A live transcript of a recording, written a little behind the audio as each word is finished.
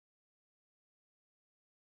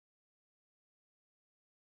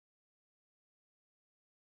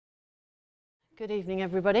Good evening,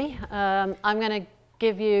 everybody. I'm going to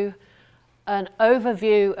give you an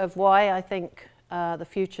overview of why I think the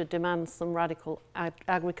future demands some radical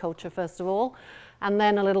agriculture, first of all, and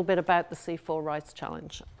then a little bit about the C4 rice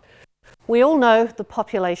challenge. We all know the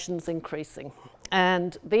population's increasing,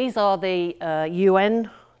 and these are the UN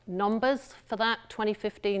numbers for that.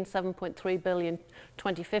 2015, 7.3 billion,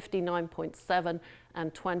 2050, 9.7,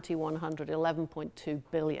 and 2100, 11.2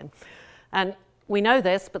 billion. And we know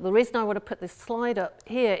this, but the reason I want to put this slide up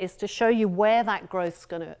here is to show you where that growth is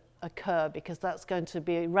going to occur, because that's going to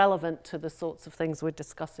be relevant to the sorts of things we're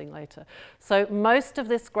discussing later. So most of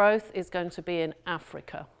this growth is going to be in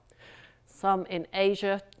Africa, some in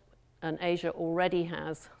Asia, and Asia already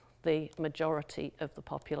has the majority of the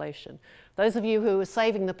population. Those of you who are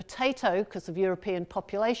saving the potato because of European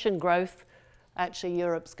population growth, actually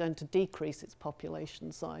Europe's going to decrease its population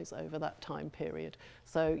size over that time period.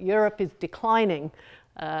 So Europe is declining,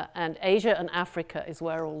 and Asia and Africa is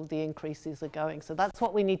where all the increases are going. So that's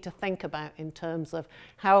what we need to think about in terms of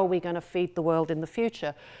how are we going to feed the world in the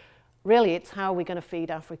future. Really, it's how are we going to feed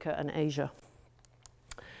Africa and Asia.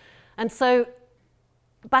 And so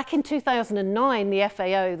back in 2009, the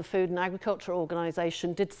FAO, the Food and Agriculture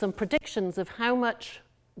Organization, did some predictions of how much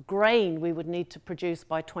grain we would need to produce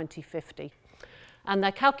by 2050. And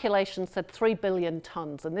their calculations said 3 billion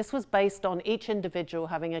tons. And this was based on each individual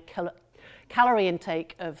having a calorie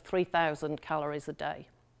intake of 3,000 calories a day.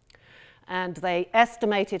 And they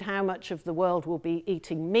estimated how much of the world will be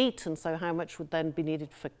eating meat, and so how much would then be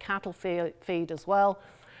needed for cattle feed as well.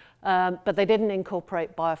 But they didn't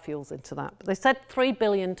incorporate biofuels into that. But they said 3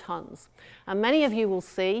 billion tons. And many of you will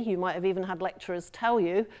see, you might have even had lecturers tell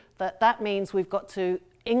you, that that means we've got to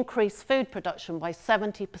increase food production by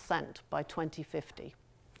 70% by 2050.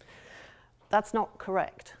 That's not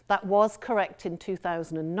correct. That was correct in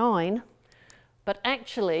 2009, but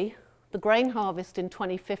actually the grain harvest in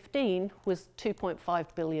 2015 was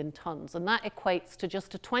 2.5 billion tons, and that equates to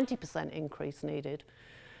just a 20% increase needed.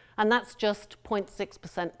 And that's just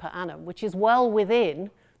 0.6% per annum, which is well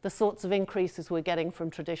within the sorts of increases we're getting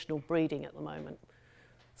from traditional breeding at the moment.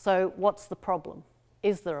 So what's the problem?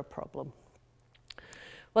 Is there a problem?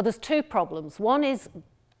 Well, there's two problems. One is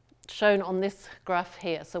shown on this graph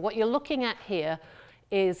here. So what you're looking at here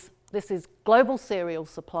is, this is global cereal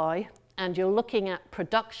supply, and you're looking at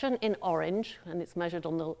production in orange, and it's measured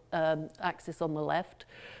on the axis on the left.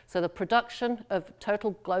 So the production of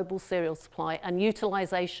total global cereal supply and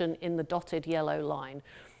utilization in the dotted yellow line.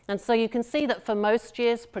 And so you can see that for most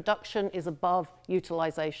years, production is above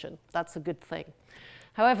utilization. That's a good thing.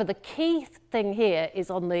 However, the key thing here is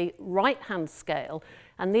on the right-hand scale,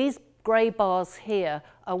 and these grey bars here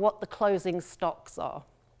are what the closing stocks are.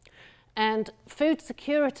 And food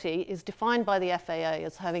security is defined by the FAA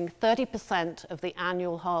as having 30% of the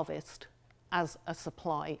annual harvest as a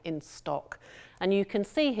supply in stock. And you can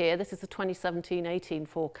see here, this is the 2017-18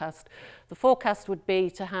 forecast. The forecast would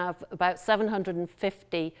be to have about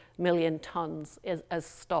 750 million tons as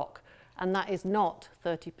stock, and that is not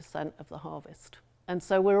 30% of the harvest. And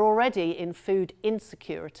so we're already in food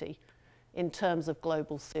insecurity in terms of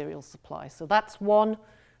global cereal supply. So that's one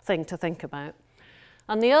thing to think about.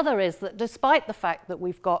 And the other is that despite the fact that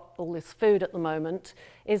we've got all this food at the moment,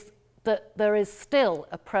 is that there is still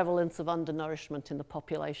a prevalence of undernourishment in the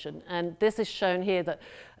population. And this is shown here that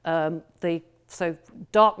so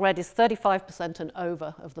dark red is 35% and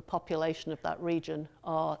over of the population of that region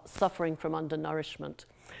are suffering from undernourishment.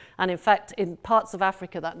 And in fact, in parts of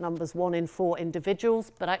Africa, that number's 1 in 4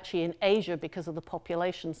 individuals, but actually in Asia, because of the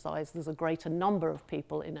population size, there's a greater number of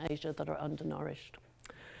people in Asia that are undernourished.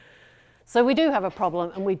 So we do have a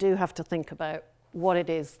problem, and we do have to think about what it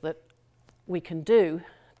is that we can do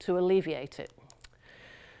to alleviate it.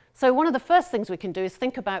 So one of the first things we can do is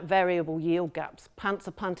think about variable yield gaps. Plants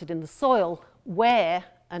are planted in the soil. Where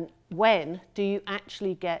and when do you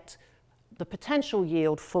actually get the potential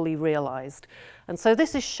yield fully realized? And so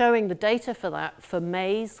this is showing the data for that for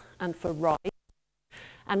maize and for rice.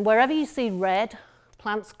 And wherever you see red,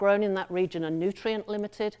 plants grown in that region are nutrient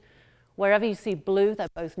limited. Wherever you see blue, they're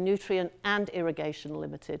both nutrient and irrigation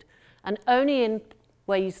limited. And only in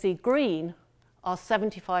where you see green are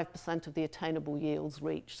 75% of the attainable yields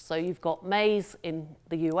reached. So you've got maize in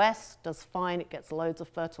the US, does fine, it gets loads of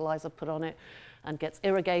fertilizer put on it and gets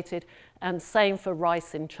irrigated, and same for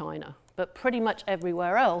rice in China. But pretty much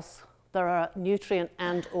everywhere else, there are nutrient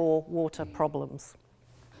and or water problems.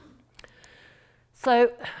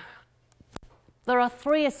 So there are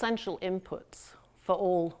 3 essential inputs for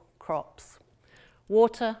all crops: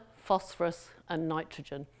 water, phosphorus, and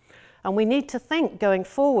nitrogen. And we need to think going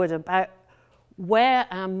forward about where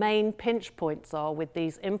our main pinch points are with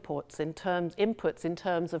these inputs in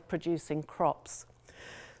terms of producing crops.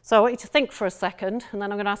 So I want you to think for a second, and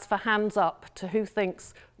then I'm going to ask for hands up to who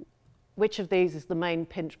thinks which of these is the main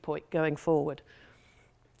pinch point going forward.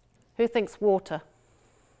 Who thinks water?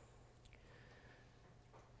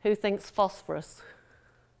 Who thinks phosphorus?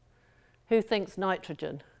 Who thinks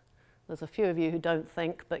nitrogen? There's a few of you who don't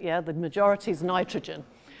think, but yeah, the majority is nitrogen.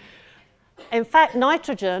 In fact,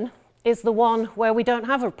 nitrogen is the one where we don't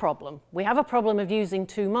have a problem. We have a problem of using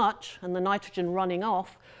too much and the nitrogen running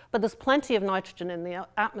off, but there's plenty of nitrogen in the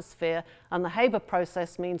atmosphere, and the Haber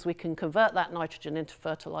process means we can convert that nitrogen into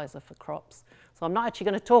fertilizer for crops. So I'm not actually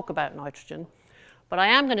going to talk about nitrogen, but I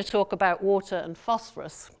am going to talk about water and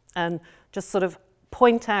phosphorus and just sort of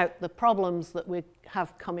point out the problems that we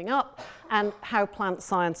have coming up and how plant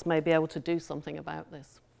science may be able to do something about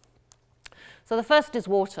this. So the first is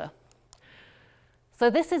water. So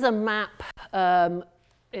this is a map.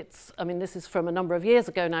 This is from a number of years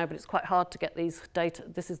ago now, but it's quite hard to get these data.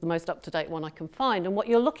 This is the most up-to-date one I can find. And what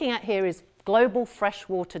you're looking at here is global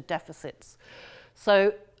freshwater deficits.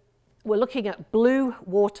 So we're looking at blue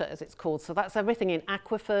water, as it's called. So that's everything in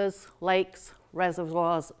aquifers, lakes,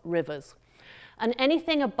 reservoirs, rivers. And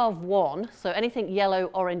anything above 1, so anything yellow,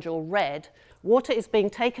 orange, or red, water is being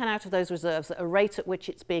taken out of those reserves at a rate at which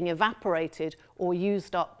it's being evaporated or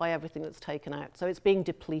used up by everything that's taken out. So it's being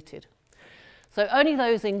depleted. So only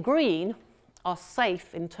those in green are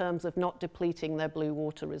safe in terms of not depleting their blue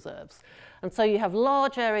water reserves. And so you have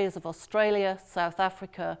large areas of Australia, South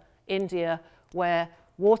Africa, India, where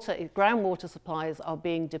groundwater supplies are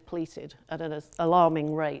being depleted at an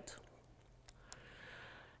alarming rate.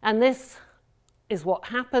 And this is what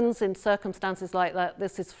happens in circumstances like that.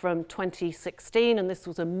 This is from 2016, and this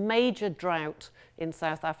was a major drought in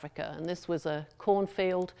South Africa. And this was a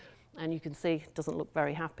cornfield, and you can see it doesn't look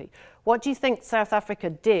very happy. What do you think South Africa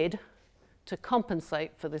did to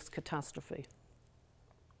compensate for this catastrophe?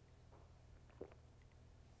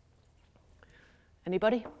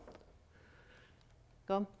 Anybody?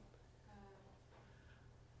 Go on.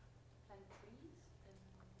 Plant trees.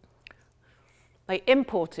 They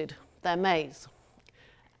imported their maize.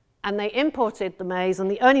 And they imported the maize,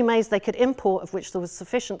 and the only maize they could import of which there was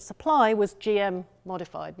sufficient supply was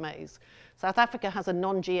GM-modified maize. South Africa has a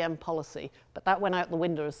non-GM policy, but that went out the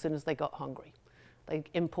window as soon as they got hungry. They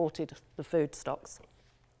imported the food stocks.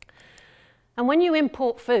 And when you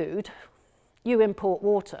import food, you import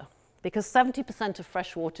water, because 70% of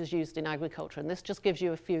fresh water is used in agriculture. And this just gives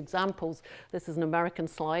you a few examples. This is an American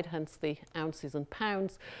slide, hence the ounces and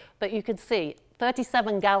pounds. But you can see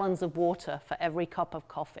 37 gallons of water for every cup of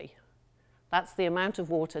coffee. That's the amount of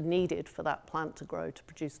water needed for that plant to grow to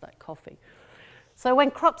produce that coffee. So when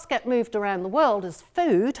crops get moved around the world as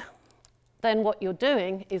food, then what you're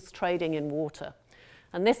doing is trading in water.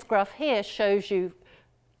 And this graph here shows you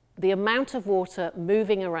the amount of water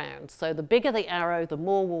moving around. So the bigger the arrow, the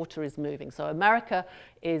more water is moving. So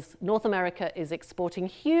North America is exporting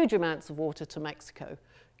huge amounts of water to Mexico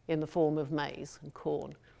in the form of maize and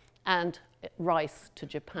corn, and rice to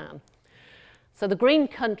Japan. So the green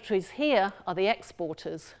countries here are the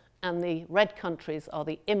exporters, and the red countries are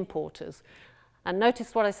the importers. And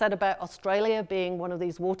notice what I said about Australia being one of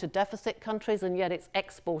these water deficit countries, and yet it's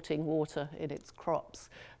exporting water in its crops.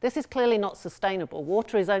 This is clearly not sustainable.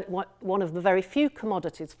 Water is one of the very few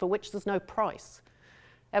commodities for which there's no price.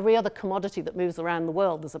 Every other commodity that moves around the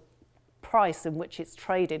world, there's a price in which it's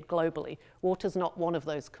traded globally. Water's not one of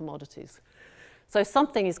those commodities. So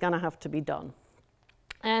something is going to have to be done.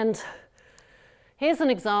 And here's an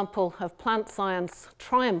example of plant science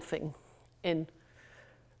triumphing in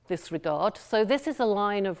this regard. So this is a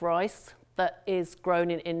line of rice that is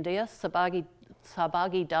grown in India,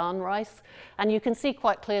 Sabagi Dan rice. And you can see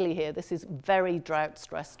quite clearly here, this is very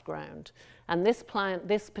drought-stressed ground. And this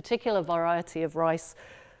particular variety of rice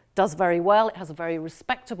does very well. It has a very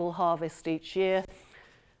respectable harvest each year.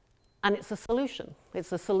 And it's a solution.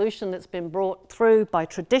 It's a solution that's been brought through by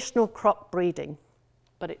traditional crop breeding.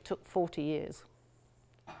 But it took 40 years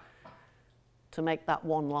to make that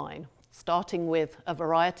one line, starting with a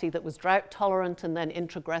variety that was drought tolerant and then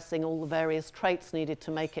introgressing all the various traits needed to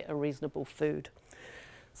make it a reasonable food.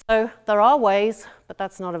 So there are ways, but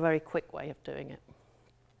that's not a very quick way of doing it.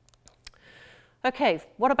 Okay,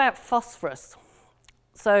 what about phosphorus?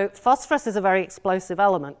 So phosphorus is a very explosive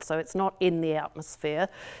element, so it's not in the atmosphere.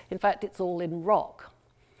 In fact, it's all in rock.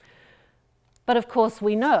 But of course,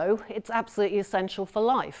 we know it's absolutely essential for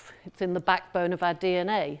life. It's in the backbone of our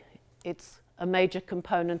DNA. It's a major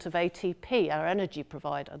component of ATP, our energy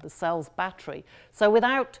provider, the cell's battery. So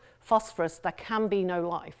without phosphorus, there can be no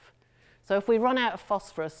life. So if we run out of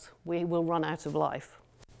phosphorus, we will run out of life.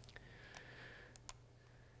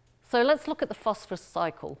 So let's look at the phosphorus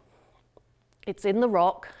cycle. It's in the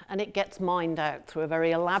rock and it gets mined out through a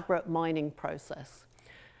very elaborate mining process.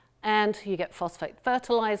 And you get phosphate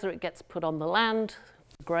fertilizer, it gets put on the land,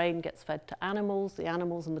 the grain gets fed to animals, the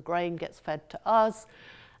animals and the grain gets fed to us.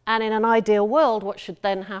 And in an ideal world, what should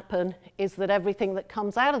then happen is that everything that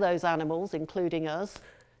comes out of those animals, including us,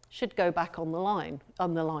 should go back on the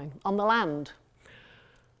land.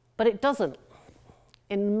 But it doesn't.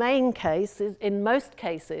 In most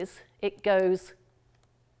cases, it goes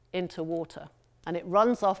into water. And it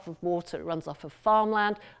runs off of water, it runs off of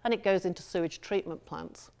farmland, and it goes into sewage treatment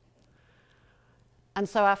plants. And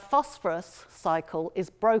so our phosphorus cycle is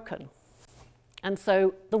broken. And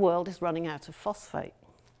so the world is running out of phosphate.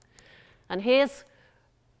 And here's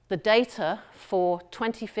the data for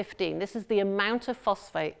 2015. This is the amount of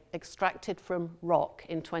phosphate extracted from rock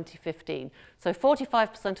in 2015. So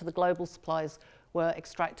 45% of the global supplies were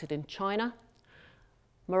extracted in China.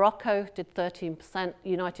 Morocco did 13%,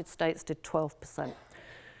 United States did 12%.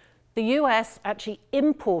 The US actually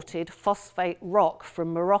imported phosphate rock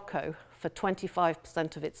from Morocco for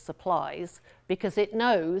 25% of its supplies because it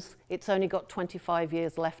knows it's only got 25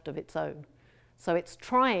 years left of its own. So it's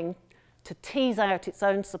trying to tease out its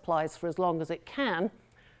own supplies for as long as it can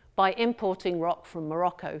by importing rock from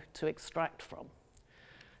Morocco to extract from.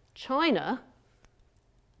 China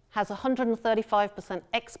has a 135%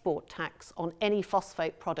 export tax on any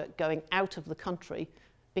phosphate product going out of the country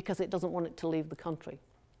because it doesn't want it to leave the country.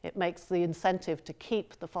 It makes the incentive to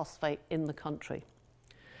keep the phosphate in the country.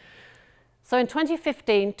 So in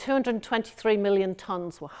 2015, 223 million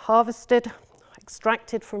tons were harvested,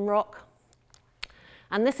 extracted from rock.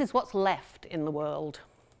 And this is what's left in the world.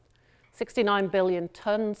 69 billion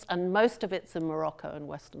tons, and most of it's in Morocco and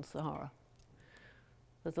Western Sahara.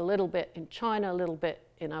 There's a little bit in China, a little bit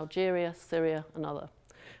in Algeria, Syria, and other.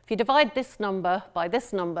 If you divide this number by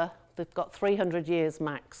this number, they've got 300 years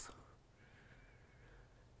max.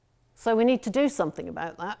 So we need to do something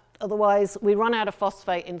about that. Otherwise, we run out of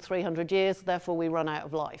phosphate in 300 years, therefore we run out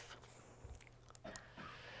of life.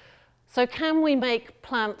 So can we make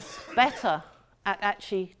plants better at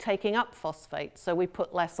actually taking up phosphate so we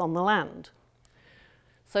put less on the land?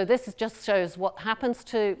 So this just shows what happens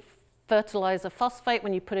to fertilizer phosphate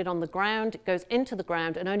when you put it on the ground. It goes into the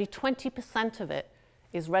ground and only 20% of it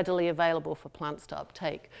is readily available for plants to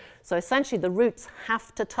uptake. So essentially the roots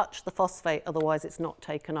have to touch the phosphate, otherwise it's not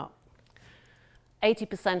taken up.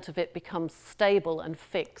 80% of it becomes stable and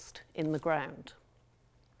fixed in the ground.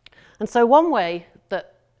 And so one way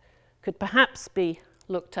that could perhaps be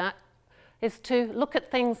looked at is to look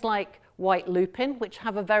at things like white lupin, which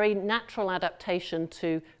have a very natural adaptation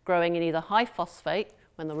to growing in either high phosphate,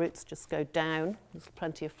 when the roots just go down, there's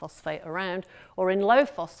plenty of phosphate around, or in low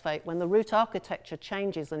phosphate, when the root architecture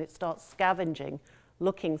changes and it starts scavenging,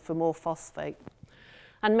 looking for more phosphate.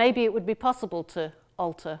 And maybe it would be possible to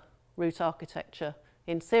alter root architecture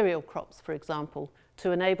in cereal crops, for example,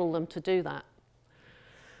 to enable them to do that.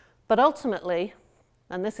 But ultimately,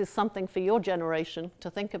 and this is something for your generation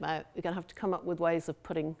to think about, you're going to have to come up with ways of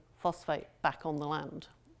putting phosphate back on the land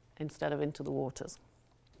instead of into the waters.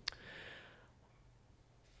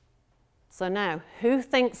 So now, who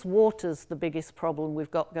thinks water's the biggest problem we've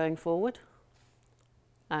got going forward?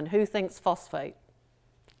 And who thinks phosphate?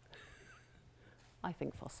 I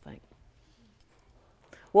think phosphate.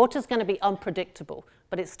 Water's going to be unpredictable,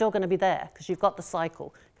 but it's still going to be there because you've got the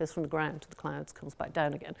cycle. It goes from the ground to the clouds, comes back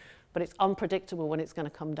down again. But it's unpredictable when it's going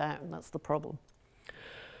to come down. That's the problem.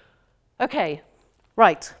 Okay,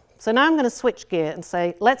 right. So now I'm going to switch gear and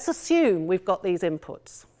say, let's assume we've got these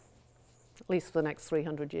inputs, at least for the next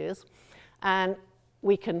 300 years. And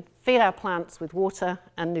we can feed our plants with water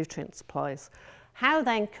and nutrient supplies. How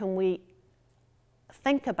then can we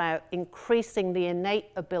think about increasing the innate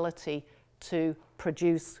ability to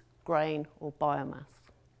produce grain or biomass?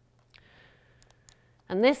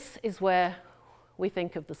 And this is where we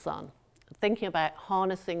think of the sun, thinking about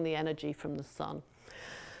harnessing the energy from the sun.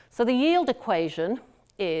 So the yield equation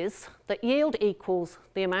is that yield equals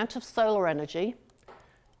the amount of solar energy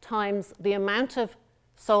times the amount of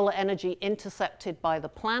solar energy intercepted by the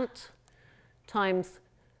plant times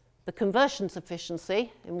the conversion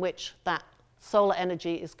efficiency, in which that solar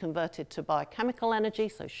energy is converted to biochemical energy,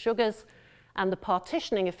 so sugars, and the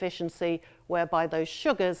partitioning efficiency, whereby those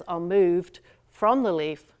sugars are moved from the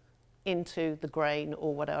leaf into the grain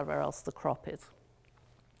or whatever else the crop is.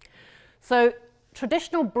 So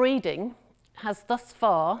traditional breeding has thus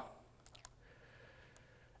far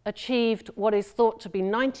achieved what is thought to be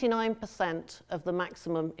 99% of the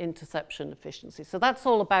maximum interception efficiency. So that's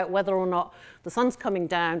all about whether or not the sun's coming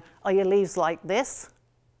down, are your leaves like this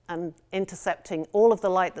and intercepting all of the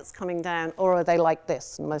light that's coming down, or are they like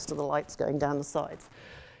this and most of the light's going down the sides?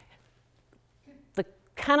 The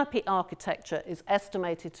canopy architecture is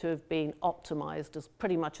estimated to have been optimized as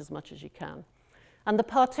pretty much as you can. And the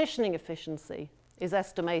partitioning efficiency is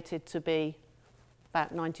estimated to be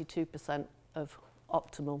about 92% of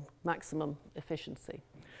optimal maximum efficiency.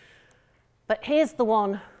 But here's the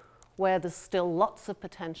one where there's still lots of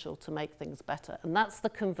potential to make things better, and that's the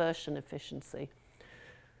conversion efficiency.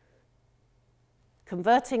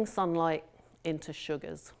 Converting sunlight into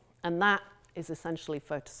sugars, and that is essentially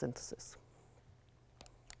photosynthesis.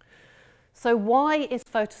 So why is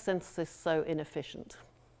photosynthesis so inefficient?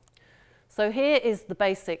 So here is the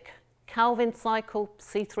basic Calvin cycle,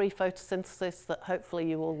 C3 photosynthesis that hopefully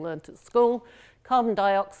you all learnt at school. Carbon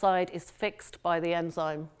dioxide is fixed by the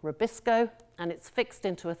enzyme Rubisco, and it's fixed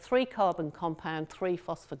into a 3-carbon compound,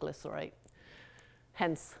 3-phosphoglycerate,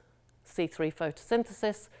 hence C3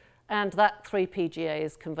 photosynthesis, and that 3-PGA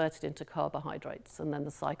is converted into carbohydrates, and then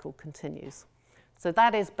the cycle continues. So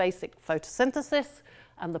that is basic photosynthesis,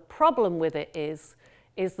 and the problem with it is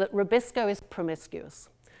that Rubisco is promiscuous.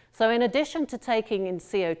 So in addition to taking in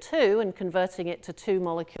CO2 and converting it to 2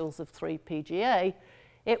 molecules of 3-PGA,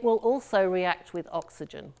 it will also react with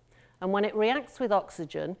oxygen. And when it reacts with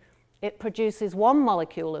oxygen, it produces 1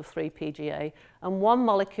 molecule of 3-PGA and 1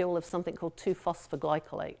 molecule of something called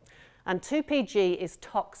 2-phosphoglycolate. And 2-PG is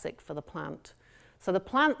toxic for the plant. So the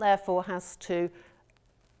plant, therefore, has to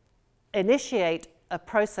initiate a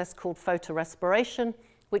process called photorespiration,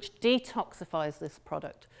 which detoxifies this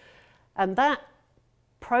product. And that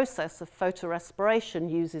process of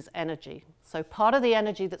photorespiration uses energy. So part of the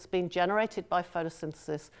energy that's being generated by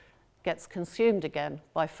photosynthesis gets consumed again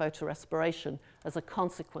by photorespiration as a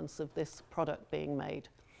consequence of this product being made.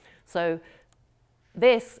 So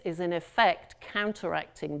this is in effect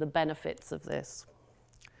counteracting the benefits of this.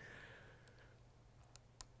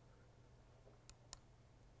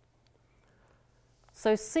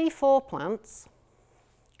 So C4 plants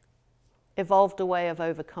evolved a way of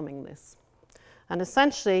overcoming this. And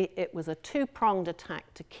essentially, it was a 2-pronged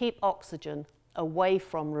attack to keep oxygen away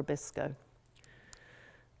from Rubisco.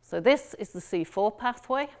 So this is the C4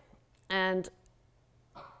 pathway, and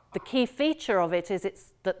the key feature of it is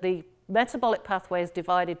that the metabolic pathway is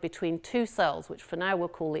divided between 2 cells, which for now we'll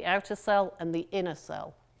call the outer cell and the inner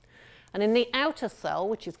cell. And in the outer cell,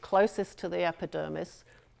 which is closest to the epidermis,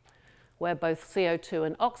 where both CO2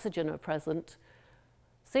 and oxygen are present,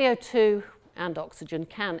 CO2 and oxygen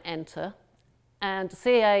can enter, and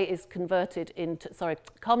Ca is converted into,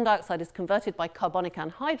 carbon dioxide is converted by carbonic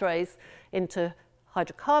anhydrase into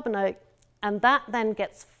hydrocarbonate, and that then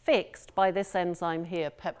gets fixed by this enzyme here,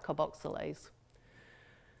 pepcarboxylase.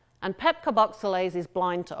 And pepcarboxylase is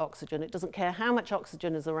blind to oxygen. It doesn't care how much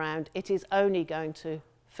oxygen is around, it is only going to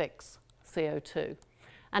fix CO2.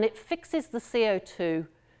 And it fixes the CO2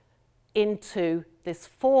 into this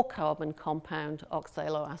 4-carbon compound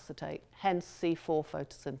oxaloacetate, hence C4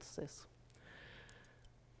 photosynthesis.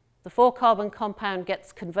 The 4-carbon compound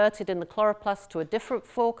gets converted in the chloroplast to a different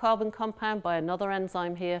 4-carbon compound by another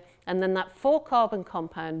enzyme here, and then that 4-carbon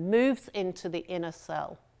compound moves into the inner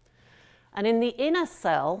cell. And in the inner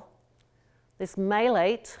cell, this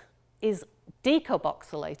malate is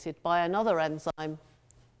decarboxylated by another enzyme,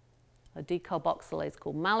 a decarboxylase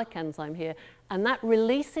called malic enzyme here, and that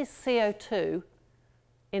releases CO2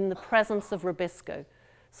 in the presence of Rubisco.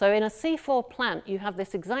 So in a C4 plant, you have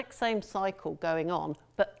this exact same cycle going on,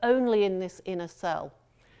 but only in this inner cell.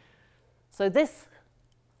 So this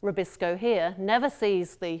Rubisco here never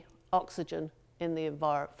sees the oxygen in the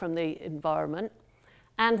from the environment,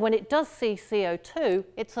 and when it does see CO2,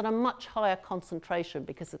 it's at a much higher concentration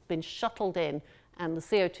because it's been shuttled in and the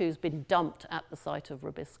CO2 has been dumped at the site of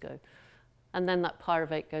Rubisco. And then that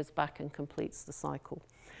pyruvate goes back and completes the cycle.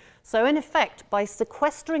 So in effect, by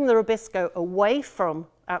sequestering the Rubisco away from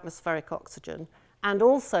atmospheric oxygen, and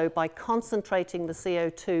also by concentrating the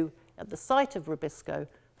CO2 at the site of Rubisco,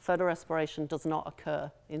 photorespiration does not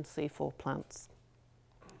occur in C4 plants.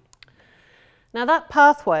 Now that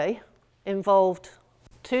pathway involved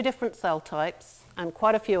 2 different cell types and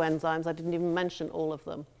quite a few enzymes. I didn't even mention all of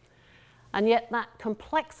them. And yet that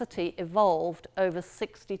complexity evolved over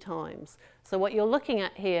 60 times. So what you're looking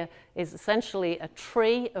at here is essentially a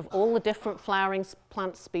tree of all the different flowering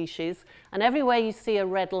plant species, and everywhere you see a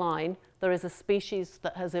red line, there is a species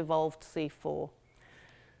that has evolved C4.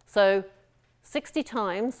 So 60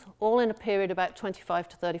 times, all in a period about 25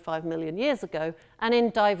 to 35 million years ago, and in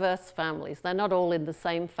diverse families. They're not all in the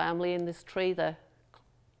same family in this tree, they're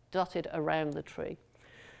dotted around the tree.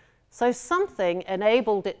 So something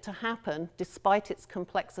enabled it to happen despite its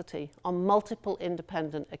complexity on multiple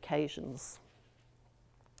independent occasions.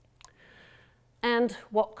 And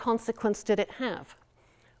what consequence did it have?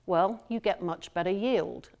 Well, you get much better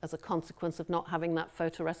yield as a consequence of not having that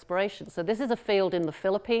photorespiration. So this is a field in the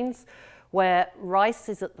Philippines where rice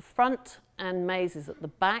is at the front and maize is at the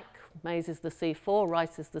back. Maize is the C4,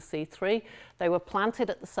 rice is the C3. They were planted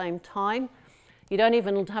at the same time. You don't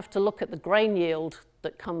even have to look at the grain yield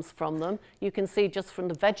that comes from them. You can see just from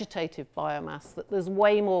the vegetative biomass that there's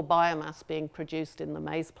way more biomass being produced in the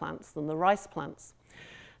maize plants than the rice plants.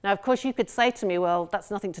 Now, of course, you could say to me, well, that's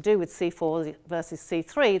nothing to do with C4 versus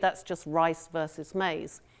C3, that's just rice versus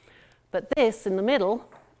maize. But this in the middle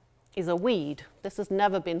is a weed. This has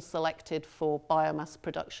never been selected for biomass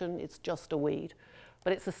production, it's just a weed.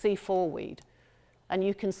 But it's a C4 weed. And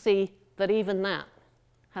you can see that even that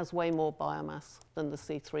has way more biomass than the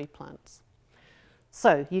C3 plants.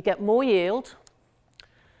 So you get more yield,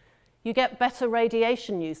 you get better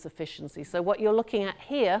radiation use efficiency. So what you're looking at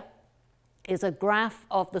here is a graph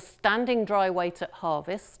of the standing dry weight at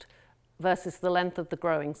harvest versus the length of the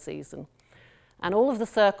growing season. And all of the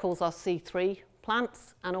circles are C3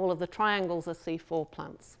 plants and all of the triangles are C4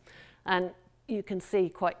 plants. And you can see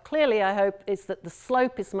quite clearly, I hope, is that the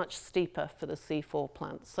slope is much steeper for the C4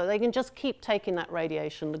 plants. So they can just keep taking that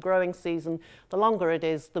radiation. The growing season, the longer it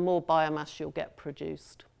is, the more biomass you'll get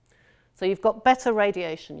produced. So you've got better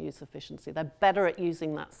radiation use efficiency. They're better at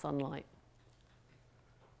using that sunlight.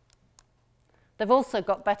 They've also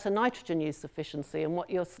got better nitrogen use efficiency, and what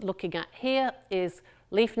you're looking at here is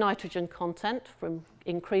leaf nitrogen content from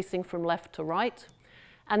increasing from left to right,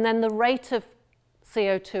 and then the rate of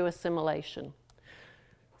CO2 assimilation.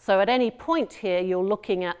 So at any point here, you're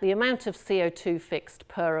looking at the amount of CO2 fixed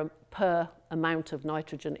per amount of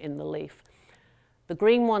nitrogen in the leaf. The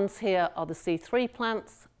green ones here are the C3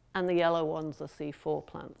 plants, and the yellow ones are C4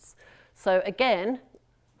 plants. So again,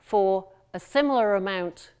 for a similar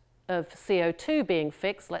amount of CO2 being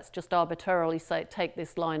fixed, let's just arbitrarily say take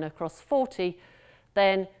this line across 40,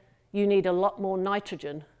 then you need a lot more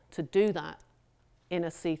nitrogen to do that in a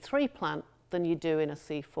C3 plant than you do in a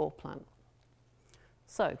C4 plant.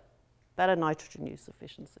 So, better nitrogen use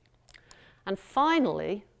efficiency. And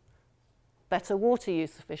finally, better water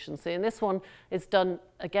use efficiency. And this one is done,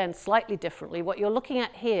 again, slightly differently. What you're looking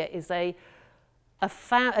at here is a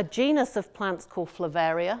genus of plants called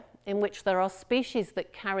Flavaria, in which there are species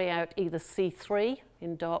that carry out either C3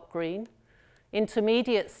 in dark green,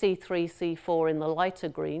 intermediate C3, C4 in the lighter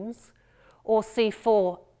greens, or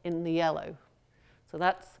C4 in the yellow. So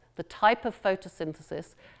that's the type of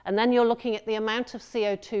photosynthesis. And then you're looking at the amount of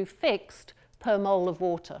CO2 fixed per mole of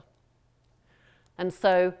water. And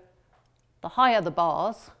so the higher the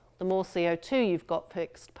bars, the more CO2 you've got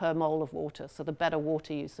fixed per mole of water, so the better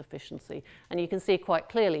water use efficiency. And you can see quite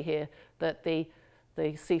clearly here that the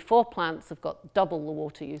C4 plants have got double the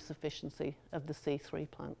water use efficiency of the C3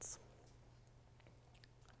 plants.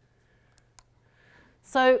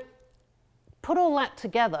 So put all that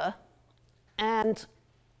together, and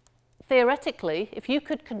theoretically, if you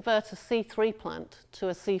could convert a C3 plant to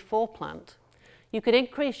a C4 plant, you could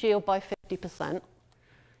increase yield by 50%.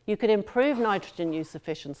 You could improve nitrogen use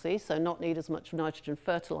efficiency, so not need as much nitrogen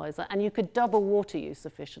fertilizer, and you could double water use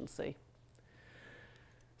efficiency.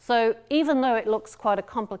 So even though it looks quite a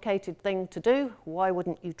complicated thing to do, why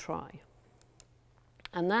wouldn't you try?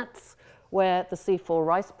 And that's where the C4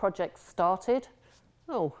 Rice project started.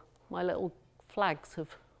 Oh, my little flags have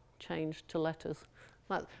changed to letters.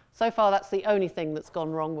 So far, that's the only thing that's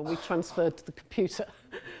gone wrong when we transferred to the computer.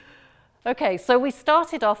 Okay, so we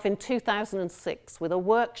started off in 2006 with a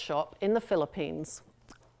workshop in the Philippines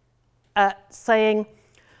getting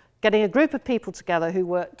a group of people together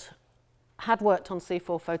who had worked on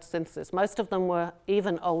C4 photosynthesis. Most of them were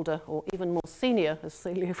even older or even more senior, as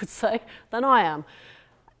Celia would say, than I am.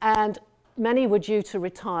 And many were due to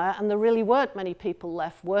retire, and there really weren't many people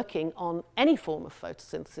left working on any form of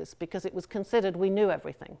photosynthesis because it was considered we knew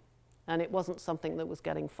everything. And it wasn't something that was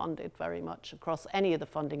getting funded very much across any of the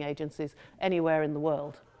funding agencies anywhere in the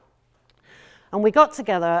world. And we got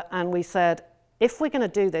together and we said, if we're going to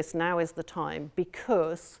do this, now is the time,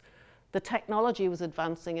 because the technology was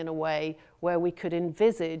advancing in a way where we could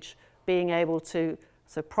envisage being able to,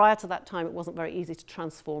 so prior to that time it wasn't very easy to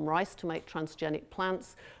transform rice to make transgenic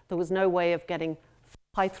plants. There was no way of getting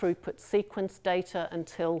high throughput sequence data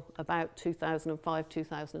until about 2005,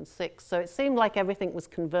 2006. So it seemed like everything was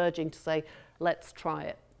converging to say, let's try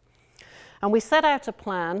it. And we set out a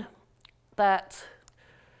plan that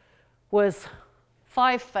was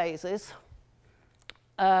 5 phases,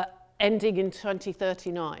 ending in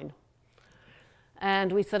 2039.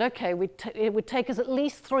 And we said, okay, it would take us at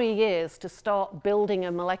least 3 years to start building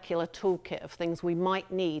a molecular toolkit of things we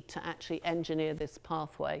might need to actually engineer this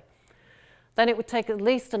pathway. Then it would take at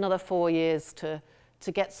least another 4 years to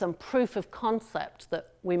get some proof of concept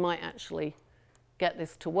that we might actually get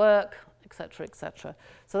this to work, et cetera, et cetera.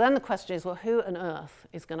 So then the question is, well, who on earth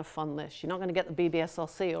is going to fund this? You're not going to get the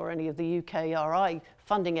BBSRC or any of the UKRI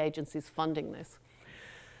funding agencies funding this.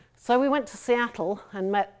 So we went to Seattle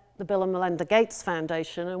and met the Bill and Melinda Gates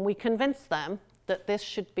Foundation, and we convinced them that this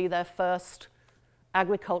should be their first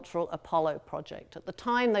agricultural Apollo project. At the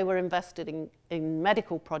time, they were invested in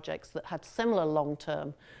medical projects that had similar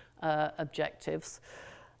long-term objectives,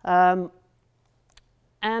 and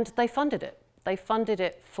they funded it. They funded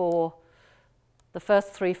it for the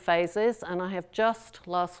first 3 phases, and I have just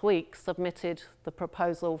last week submitted the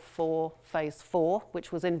proposal for phase 4,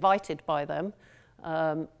 which was invited by them.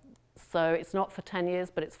 So it's not for 10 years,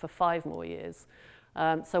 but it's for 5 more years.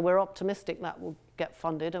 So we're optimistic that will get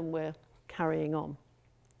funded, and we're carrying on.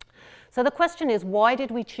 So the question is, why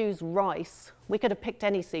did we choose rice? We could have picked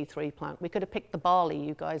any C3 plant. We could have picked the barley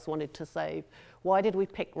you guys wanted to save. Why did we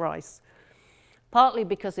pick rice? Partly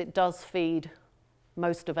because it does feed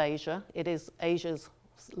most of Asia. It is Asia's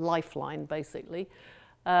lifeline, basically.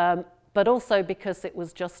 But also because it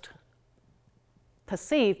was just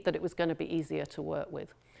perceived that it was going to be easier to work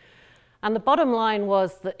with. And the bottom line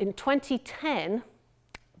was that in 2010,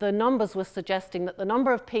 the numbers were suggesting that the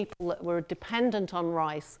number of people that were dependent on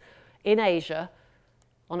rice in Asia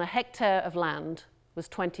on a hectare of land was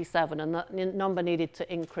 27, and that number needed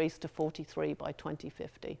to increase to 43 by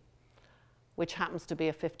 2050, which happens to be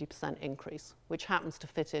a 50% increase, which happens to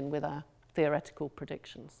fit in with our theoretical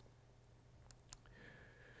predictions.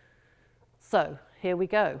 So here we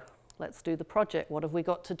go. Let's do the project. What have we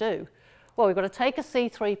got to do? Well, we've got to take a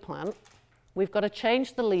C3 plant, we've got to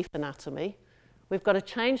change the leaf anatomy, we've got to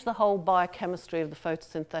change the whole biochemistry of the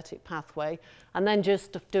photosynthetic pathway, and then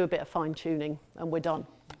just do a bit of fine-tuning, and we're done.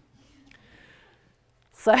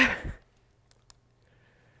 So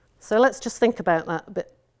let's just think about that a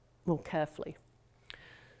bit more carefully.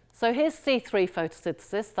 So here's C3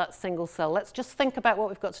 photosynthesis, that's single cell. Let's just think about what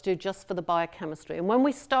we've got to do just for the biochemistry. And when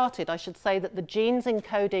we started, I should say that the genes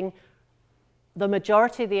encoding the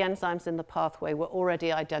majority of the enzymes in the pathway were already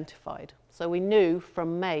identified. So we knew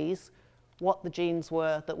from maize what the genes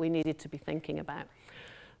were that we needed to be thinking about.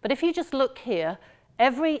 But if you just look here,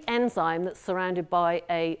 every enzyme that's surrounded by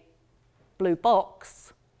a blue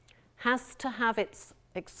box has to have its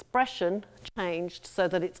expression changed so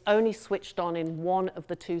that it's only switched on in one of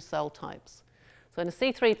the 2 cell types. So in a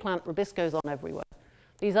C3 plant, Rubisco's on everywhere.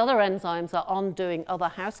 These other enzymes are on doing other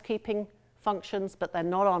housekeeping functions, but they're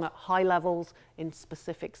not on at high levels in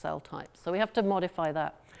specific cell types. So we have to modify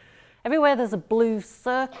that. Everywhere there's a blue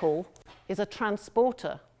circle is a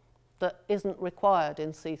transporter that isn't required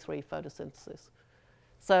in C3 photosynthesis.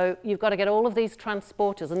 So you've got to get all of these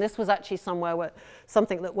transporters, and this was actually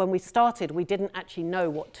something that when we started, we didn't actually know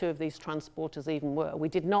what 2 of these transporters even were. We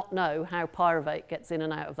did not know how pyruvate gets in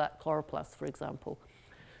and out of that chloroplast, for example.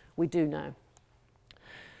 We do now.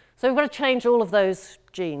 So we've got to change all of those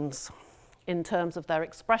genes in terms of their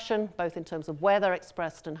expression, both in terms of where they're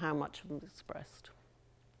expressed and how much of them are expressed.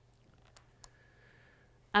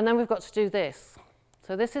 And then we've got to do this.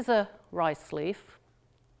 So this is a rice leaf,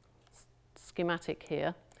 schematic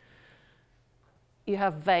here. You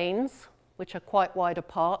have veins, which are quite wide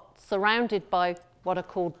apart, surrounded by what are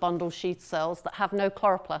called bundle sheath cells that have no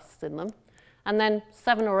chloroplasts in them, and then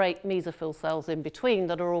 7 or 8 mesophyll cells in between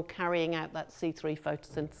that are all carrying out that C3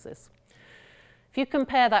 photosynthesis. If you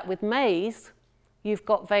compare that with maize, you've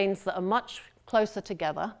got veins that are much closer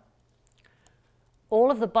together.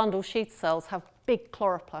 All of the bundle sheath cells have big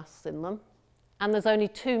chloroplasts in them, and there's only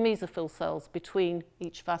 2 mesophyll cells between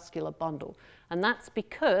each vascular bundle. And that's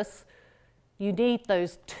because you need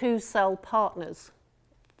those 2 cell partners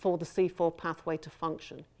for the C4 pathway to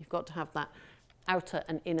function. You've got to have that outer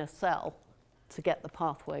and inner cell to get the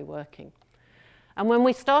pathway working. And when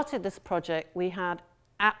we started this project, we had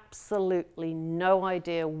absolutely no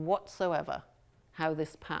idea whatsoever how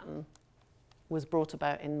this pattern was brought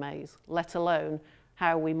about in maize, let alone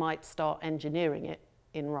how we might start engineering it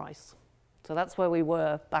in rice. So that's where we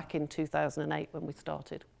were back in 2008 when we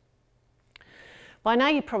started. By now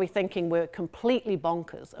you're probably thinking we're completely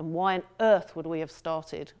bonkers, and why on earth would we have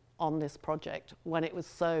started on this project when it was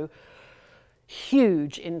so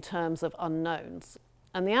huge in terms of unknowns?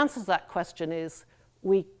 And the answer to that question is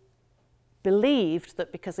we believed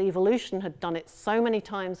that because evolution had done it so many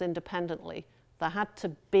times independently, there had to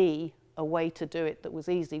be a way to do it that was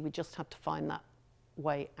easy. We just had to find that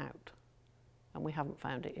way out. And we haven't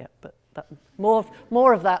found it yet, but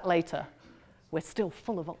more of that later. We're still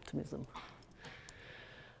full of optimism.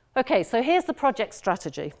 Okay, so here's the project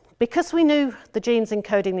strategy. Because we knew the genes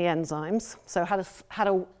encoding the enzymes, so had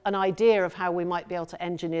an idea of how we might be able to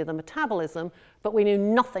engineer the metabolism, but we knew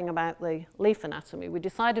nothing about the leaf anatomy, we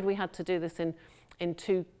decided we had to do this in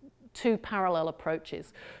two parallel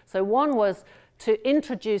approaches. So one was to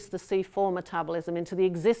introduce the C4 metabolism into the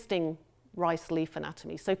existing rice leaf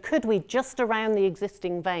anatomy. So could we, just around the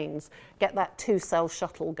existing veins, get that two-cell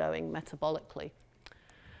shuttle going metabolically?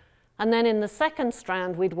 And then in the second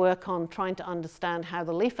strand, we'd work on trying to understand how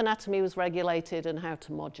the leaf anatomy was regulated and how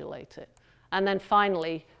to modulate it. And then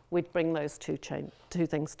finally, we'd bring those two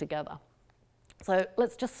things together. So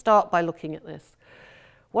let's just start by looking at this.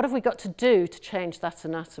 What have we got to do to change that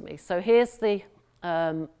anatomy? So here's the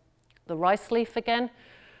rice leaf again.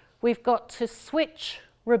 We've got to switch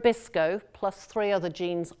Rubisco plus 3 other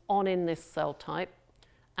genes on in this cell type.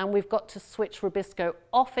 And we've got to switch Rubisco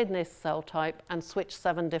off in this cell type and switch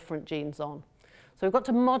 7 different genes on. So we've got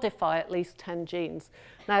to modify at least 10 genes.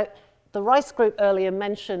 Now, the rice group earlier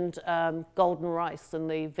mentioned golden rice and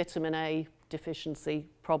the vitamin A deficiency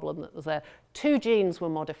problem that was there. 2 genes were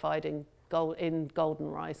modified in golden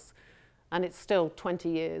rice, and it's still 20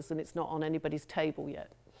 years and it's not on anybody's table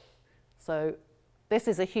yet. So this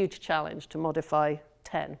is a huge challenge to modify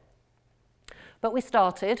 10. But we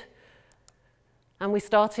started. And we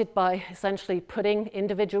started by essentially putting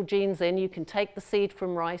individual genes in. You can take the seed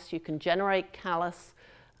from rice, you can generate callus,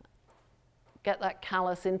 get that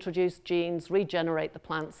callus, introduce genes, regenerate the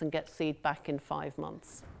plants, and get seed back in 5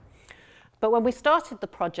 months. But when we started the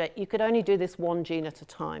project, you could only do this 1 gene at a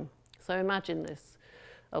time. So imagine this.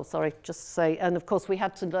 Oh, sorry, just to say, and of course we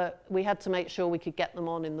had to make sure we could get them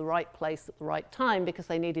on in the right place at the right time, because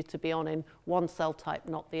they needed to be on in one cell type,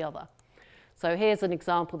 not the other. So here's an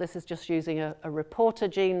example. This is just using a reporter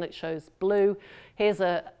gene that shows blue. Here's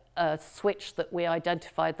a switch that we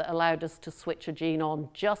identified that allowed us to switch a gene on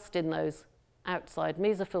just in those outside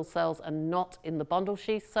mesophyll cells and not in the bundle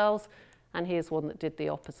sheath cells. And here's one that did the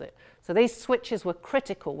opposite. So these switches were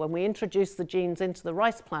critical. When we introduced the genes into the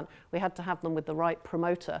rice plant, we had to have them with the right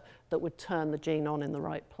promoter that would turn the gene on in the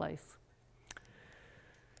right place.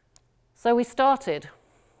 So we started.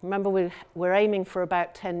 Remember, we're aiming for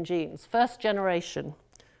about 10 genes. First generation,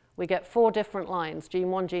 we get 4 different lines, gene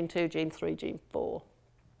 1, gene 2, gene 3, gene 4.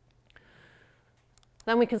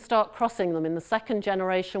 Then we can start crossing them. In the second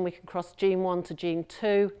generation, we can cross gene 1 to gene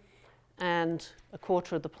 2, and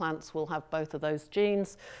 1/4 of the plants will have both of those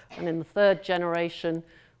genes. And in the third generation,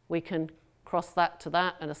 we can cross that to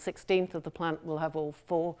that, and 1/16 of the plant will have all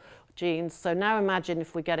 4 genes. So now imagine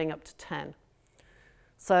if we're getting up to 10.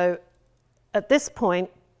 So at this point,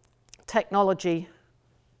 technology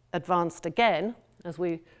advanced again as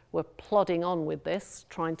we were plodding on with this,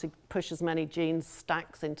 trying to push as many gene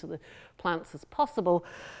stacks into the plants as possible.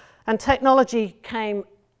 And technology came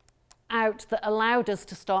out that allowed us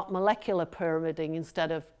to start molecular pyramiding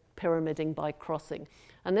instead of pyramiding by crossing.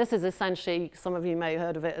 And this is essentially, some of you may have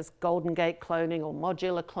heard of it as Golden Gate cloning or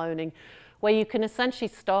modular cloning, where you can essentially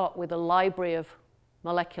start with a library of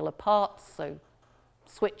molecular parts, so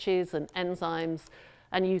switches and enzymes,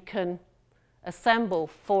 and you can assemble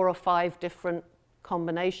 4 or 5 different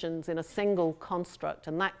combinations in a single construct,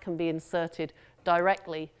 and that can be inserted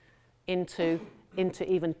directly into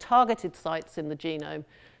even targeted sites in the genome,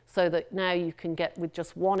 so that now you can get, with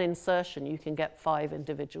just 1 insertion, you can get 5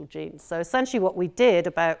 individual genes. So essentially what we did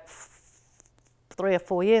about 3 or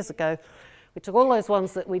 4 years ago, we took all those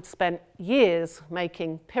ones that we'd spent years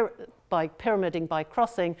making by pyramiding by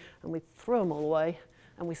crossing, and we threw them all away,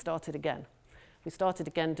 and we started again. We started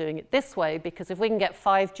again doing it this way, because if we can get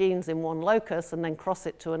 5 genes in one locus and then cross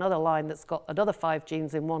it to another line that's got another 5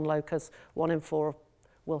 genes in one locus, 1 in 4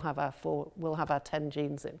 we'll have our 10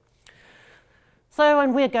 genes in. So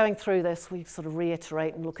when we're going through this, we sort of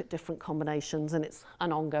reiterate and look at different combinations, and it's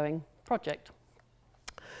an ongoing project.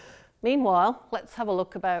 Meanwhile, let's have a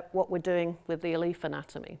look about what we're doing with the leaf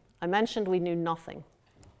anatomy. I mentioned we knew nothing.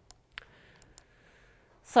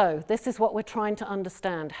 So this is what we're trying to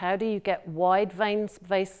understand. How do you get wide vein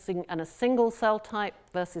spacing and a single cell type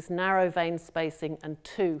versus narrow vein spacing and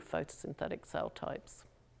 2 photosynthetic cell types?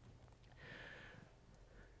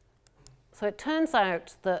 So it turns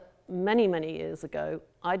out that many, many years ago,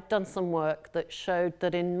 I'd done some work that showed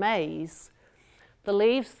that in maize, the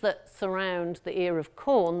leaves that surround the ear of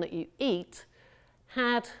corn that you eat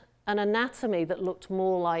had an anatomy that looked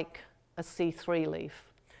more like a C3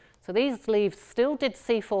 leaf. So these leaves still did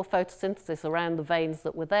C4 photosynthesis around the veins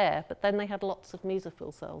that were there, but then they had lots of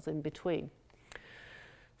mesophyll cells in between.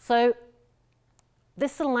 So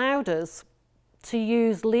this allowed us to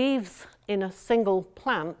use leaves in a single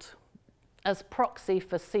plant as proxy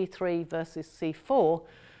for C3 versus C4.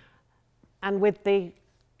 And with the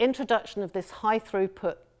introduction of this high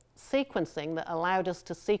throughput sequencing that allowed us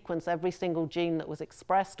to sequence every single gene that was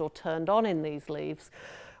expressed or turned on in these leaves,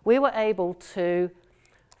 we were able to,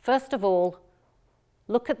 first of all,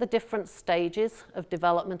 look at the different stages of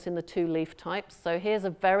development in the two leaf types. So here's a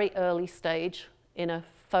very early stage in a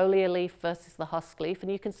foliar leaf versus the husk leaf,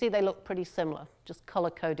 and you can see they look pretty similar, just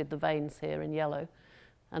color-coded the veins here in yellow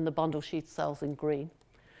and the bundle sheath cells in green.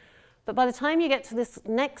 But by the time you get to this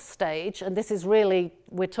next stage, and this is really,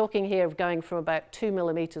 we're talking here of going from about 2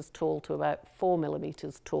 millimeters tall to about 4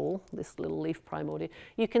 millimeters tall, this little leaf primordia,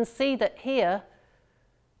 you can see that here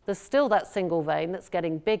there's still that single vein that's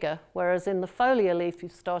getting bigger, whereas in the foliar leaf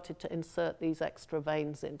you've started to insert these extra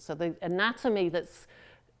veins in. So the anatomy that's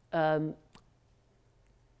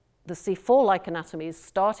the C4-like anatomy is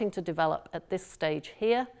starting to develop at this stage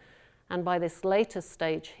here, and by this later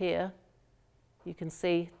stage here, you can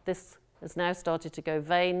see this has now started to go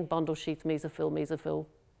vein, bundle sheath, mesophyll, mesophyll,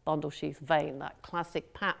 bundle sheath, vein, that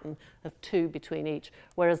classic pattern of 2 between each,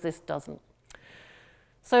 whereas this doesn't.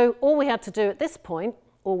 So all we had to do at this point,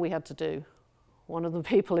 one of the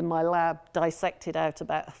people in my lab dissected out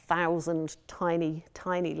about 1,000 tiny,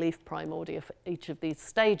 tiny leaf primordia for each of these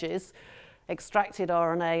stages, extracted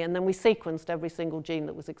RNA, and then we sequenced every single gene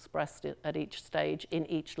that was expressed at each stage in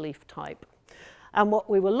each leaf type. And what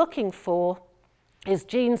we were looking for is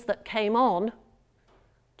genes that came on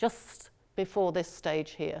just before this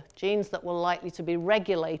stage here, genes that were likely to be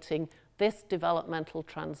regulating this developmental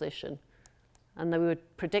transition. And we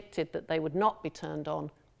predicted that they would not be turned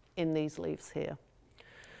on in these leaves here.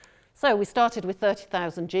 So we started with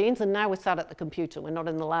 30,000 genes, and now we're sat at the computer. We're not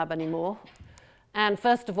in the lab anymore. And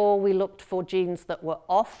first of all, we looked for genes that were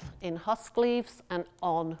off in husk leaves and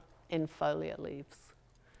on in foliar leaves.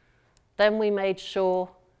 Then we made sure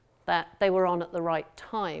that they were on at the right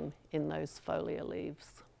time in those foliar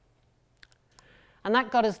leaves. And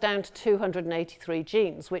that got us down to 283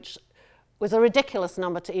 genes, which was a ridiculous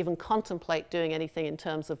number to even contemplate doing anything in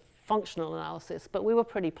terms of functional analysis, but we were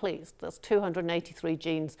pretty pleased. That's 283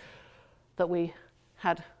 genes that we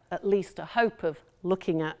had at least a hope of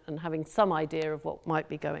looking at and having some idea of what might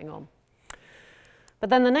be going on.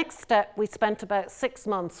 But then the next step, we spent about 6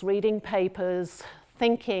 months reading papers,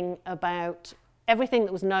 thinking about everything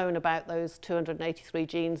that was known about those 283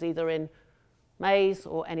 genes, either in maize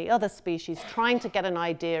or any other species, trying to get an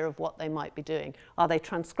idea of what they might be doing. Are they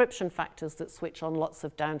transcription factors that switch on lots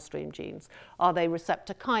of downstream genes? Are they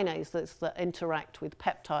receptor kinases that interact with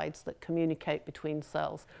peptides that communicate between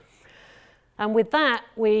cells? And with that,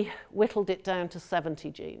 we whittled it down to 70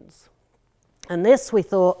 genes. And this, we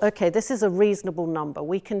thought, okay, this is a reasonable number.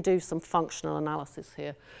 We can do some functional analysis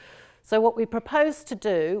here. So what we proposed to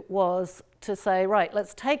do was to say, right,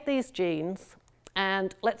 let's take these genes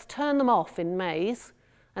and let's turn them off in maize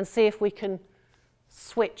and see if we can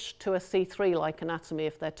switch to a C3-like anatomy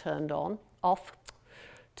if they're turned off.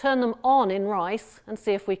 Turn them on in rice and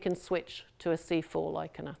see if we can switch to a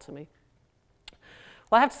C4-like anatomy.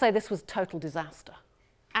 Well, I have to say this was a total disaster,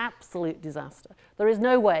 absolute disaster. There is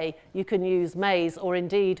no way you can use maize, or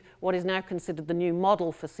indeed what is now considered the new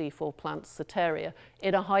model for C4 plants, Soteria,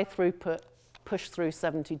 in a high throughput push-through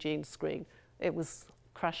 70 gene screen. It was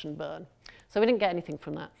crash and burn. So we didn't get anything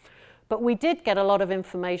from that. But we did get a lot of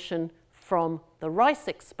information from the rice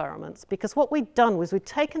experiments, because what we'd done was we'd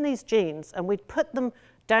taken these genes and we'd put them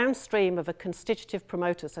downstream of a constitutive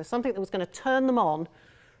promoter, so something that was going to turn them on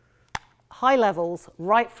high levels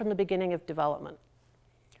right from the beginning of development.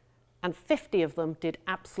 And 50 of them did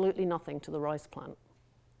absolutely nothing to the rice plant.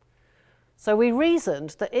 So we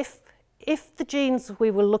reasoned that if the genes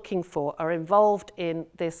we were looking for are involved in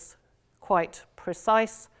this quite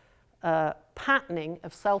precise patterning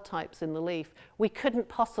of cell types in the leaf, we couldn't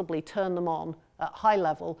possibly turn them on at high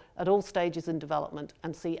level at all stages in development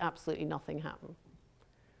and see absolutely nothing happen.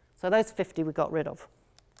 So those 50 we got rid of.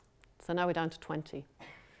 So now we're down to 20.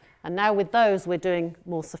 And now with those, we're doing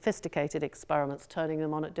more sophisticated experiments, turning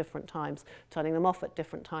them on at different times, turning them off at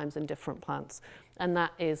different times in different plants. And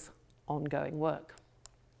that is ongoing work.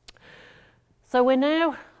 So we're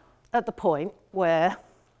now at the point where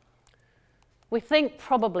we think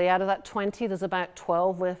probably out of that 20, there's about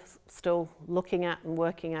 12 we're still looking at and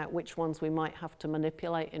working out which ones we might have to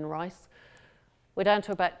manipulate in rice. We're down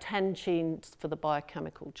to about 10 genes for the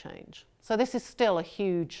biochemical change. So this is still a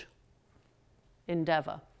huge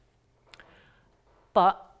endeavor.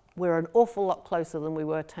 But we're an awful lot closer than we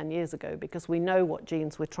were 10 years ago because we know what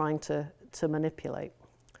genes we're trying to manipulate.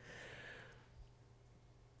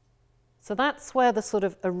 So that's where the sort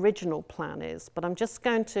of original plan is. But I'm just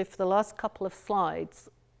going to, for the last couple of slides,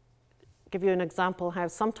 give you an example how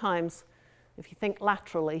sometimes, if you think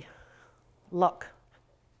laterally, luck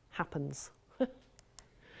happens.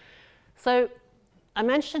 So I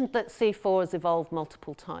mentioned that C4 has evolved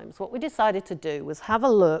multiple times. What we decided to do was have a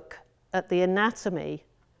look at the anatomy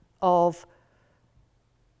of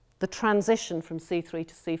the transition from C3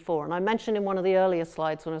 to C4. And I mentioned in one of the earlier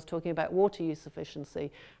slides when I was talking about water use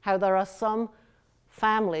efficiency, how there are some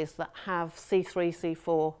families that have C3,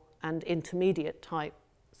 C4, and intermediate type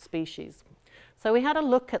species. So we had a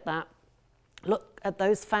look at that, look at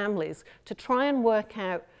those families to try and work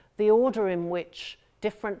out the order in which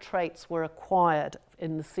different traits were acquired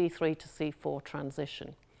in the C3 to C4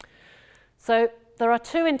 transition. So there are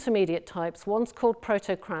two intermediate types. One's called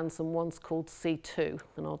protocrans and one's called C2.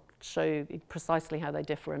 And I'll show you precisely how they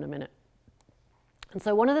differ in a minute. And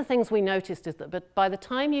so one of the things we noticed is that by the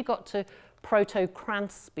time you got to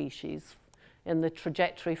protocrans species in the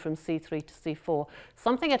trajectory from C3 to C4,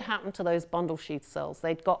 something had happened to those bundle sheath cells.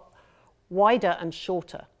 They'd got wider and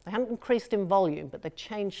shorter. They hadn't increased in volume, but they'd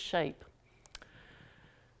changed shape.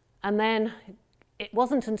 And then it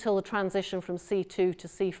wasn't until the transition from C2 to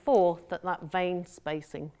C4 that that vein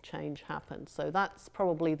spacing change happened. So that's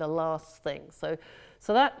probably the last thing. So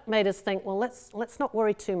that made us think, well, let's not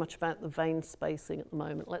worry too much about the vein spacing at the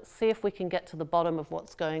moment. Let's see if we can get to the bottom of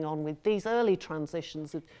what's going on with these early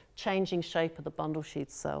transitions of changing shape of the bundle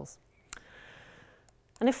sheath cells.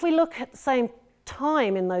 And if we look at the same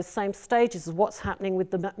time in those same stages of what's happening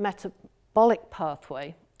with the metabolic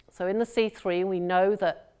pathway, so in the C3 we know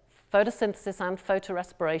that photosynthesis and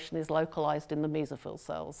photorespiration is localized in the mesophyll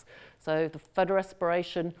cells. So the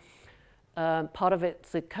photorespiration, part of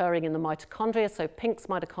it's occurring in the mitochondria, so pink's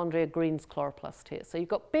mitochondria, green's chloroplast here. So you've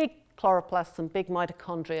got big chloroplasts and big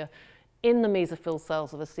mitochondria in the mesophyll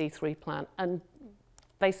cells of a C3 plant, and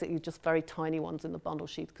basically just very tiny ones in the bundle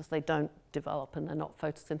sheath because they don't develop and they're not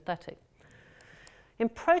photosynthetic. In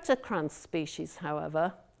protocrans species,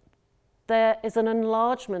 however, there is an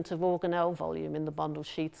enlargement of organelle volume in the bundle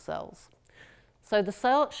sheath cells. So the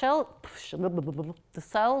cells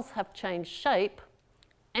have changed shape,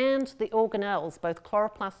 and the organelles, both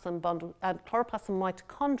chloroplasts and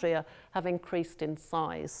mitochondria, have increased in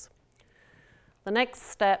size. The next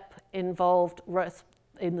step involved,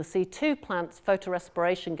 in the C2 plants,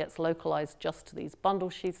 photorespiration gets localized just to these bundle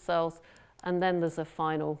sheath cells, and then there's a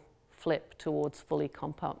final flip towards fully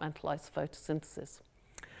compartmentalized photosynthesis.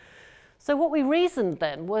 So what we reasoned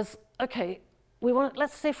then was, okay,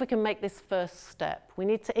 let's see if we can make this first step. We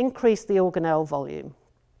need to increase the organelle volume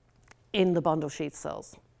in the bundle sheath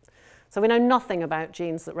cells. So we know nothing about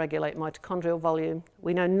genes that regulate mitochondrial volume.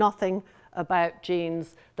 We know nothing about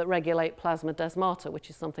genes that regulate plasmodesmata,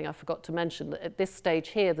 which is something I forgot to mention, that at this stage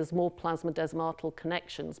here, there's more plasmodesmatal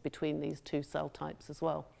connections between these two cell types as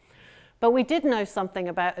well. But we did know something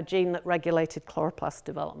about a gene that regulated chloroplast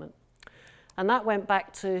development. And that went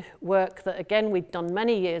back to work that, again, we'd done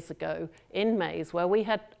many years ago in maize, where we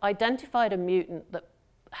had identified a mutant that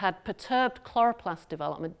had perturbed chloroplast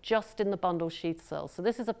development just in the bundle sheath cells. So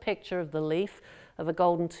this is a picture of the leaf of a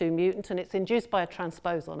golden 2 mutant, and it's induced by a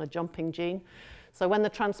transposon, a jumping gene. So when the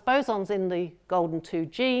transposon's in the golden 2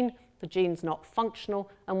 gene, the gene's not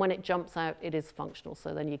functional, and when it jumps out, it is functional.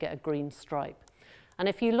 So then you get a green stripe. And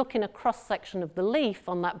if you look in a cross-section of the leaf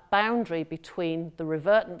on that boundary between the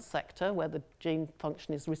revertant sector, where the gene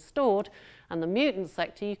function is restored, and the mutant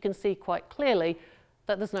sector, you can see quite clearly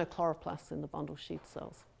that there's no chloroplasts in the bundle sheath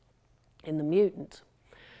cells, in the mutant.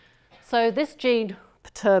 So this gene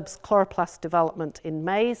perturbs chloroplast development in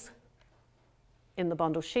maize, in the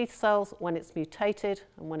bundle sheath cells. When it's mutated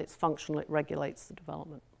and when it's functional, it regulates the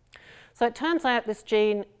development. So it turns out this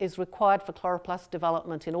gene is required for chloroplast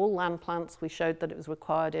development in all land plants. We showed that it was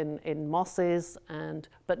required in mosses,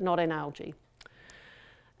 but not in algae.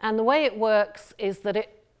 And the way it works is that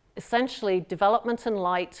it essentially, development and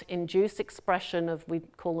light induce expression of, we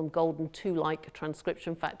call them golden 2-like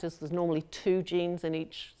transcription factors. There's normally 2 genes in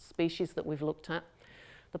each species that we've looked at.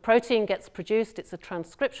 The protein gets produced, it's a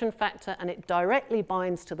transcription factor, and it directly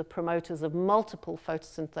binds to the promoters of multiple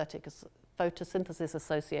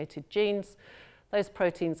photosynthesis-associated genes. Those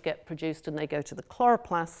proteins get produced and they go to the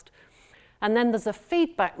chloroplast. And then there's a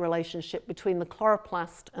feedback relationship between the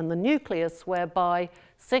chloroplast and the nucleus, whereby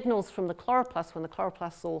signals from the chloroplast, when the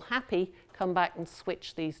chloroplast's all happy, come back and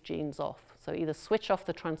switch these genes off. So either switch off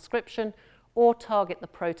the transcription or target the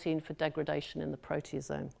protein for degradation in the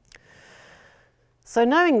proteasome. So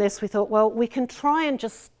knowing this, we thought, well, we can try and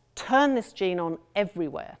just turn this gene on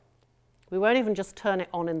everywhere. We won't even just turn it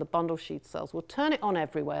on in the bundle sheath cells. We'll turn it on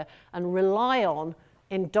everywhere and rely on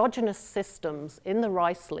endogenous systems in the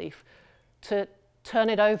rice leaf to turn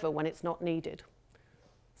it over when it's not needed.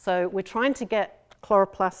 So we're trying to get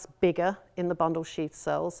chloroplasts bigger in the bundle sheath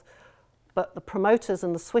cells, but the promoters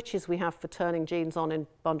and the switches we have for turning genes on in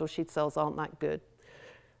bundle sheath cells aren't that good.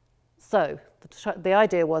 So the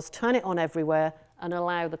idea was turn it on everywhere and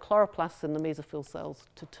allow the chloroplasts in the mesophyll cells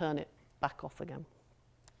to turn it back off again.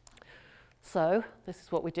 So this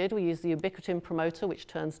is what we did. We used the ubiquitin promoter, which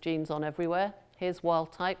turns genes on everywhere. Here's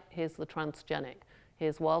wild type, here's the transgenic.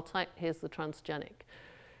 Here's wild type, here's the transgenic.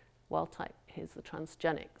 Wild type, here's the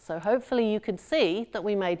transgenic. So hopefully you can see that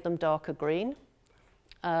we made them darker green.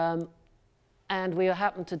 And we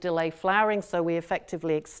happened to delay flowering, so we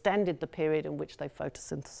effectively extended the period in which they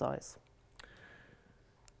photosynthesize.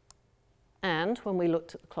 And when we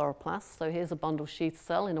looked at the chloroplasts, so here's a bundle sheath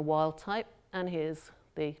cell in a wild type, and here's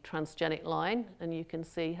the transgenic line, and you can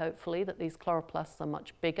see hopefully that these chloroplasts are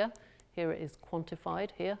much bigger. Here it is quantified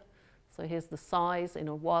here. So here's the size in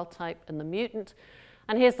a wild type and the mutant,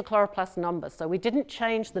 and here's the chloroplast number. So we didn't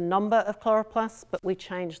change the number of chloroplasts, but we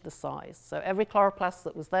changed the size. So every chloroplast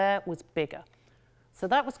that was there was bigger. So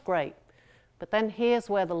that was great. But then here's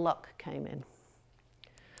where the luck came in.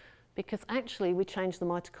 Because actually we changed the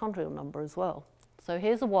mitochondrial number as well. So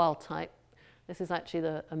here's a wild type. This is actually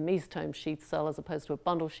a mesotome sheath cell as opposed to a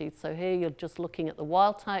bundle sheath. So here you're just looking at the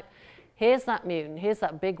wild type. Here's that mutant, here's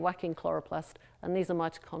that big whacking chloroplast, and these are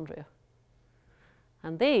mitochondria.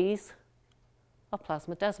 And these are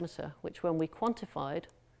plasmodesmata, which when we quantified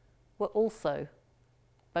were also,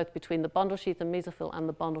 both between the bundle sheath and mesophyll and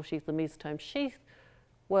the bundle sheath and mesotome sheath,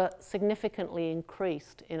 were significantly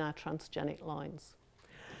increased in our transgenic lines.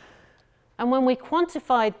 And when we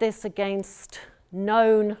quantified this against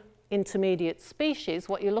known intermediate species,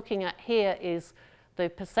 what you're looking at here is the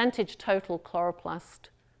percentage total chloroplast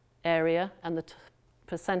area and the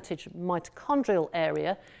percentage mitochondrial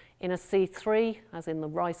area in a C3, as in the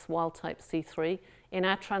rice wild type C3, in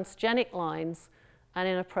our transgenic lines and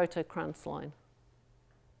in a protocrans line.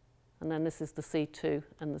 And then this is the C2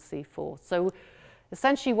 and the C4. So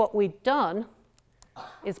essentially what we've done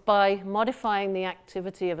is by modifying the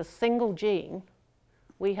activity of a single gene,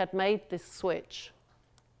 we had made this switch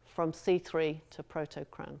from C3 to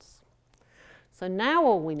protocrans. So now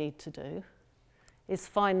all we need to do is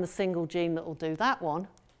find the single gene that will do that one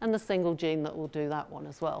and the single gene that will do that one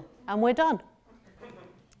as well. And we're done.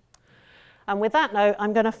 And with that note,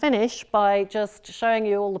 I'm going to finish by just showing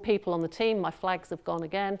you all the people on the team. My flags have gone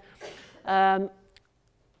again.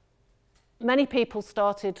 Many people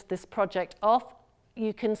started this project off.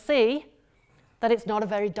 You can see that it's not a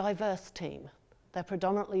very diverse team. They're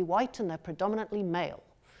predominantly white and they're predominantly male.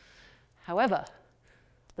 However,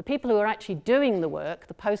 the people who are actually doing the work,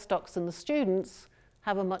 the postdocs and the students,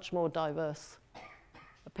 have a much more diverse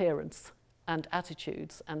appearance and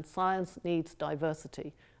attitudes, and science needs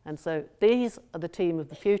diversity. And so these are the team of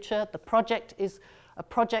the future. The project is a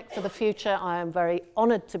project for the future. I am very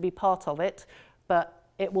honoured to be part of it, but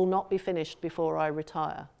it will not be finished before I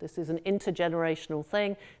retire. This is an intergenerational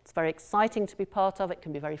thing. It's very exciting to be part of. It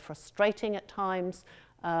can be very frustrating at times,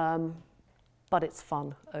 but it's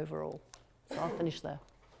fun overall. So I'll finish there.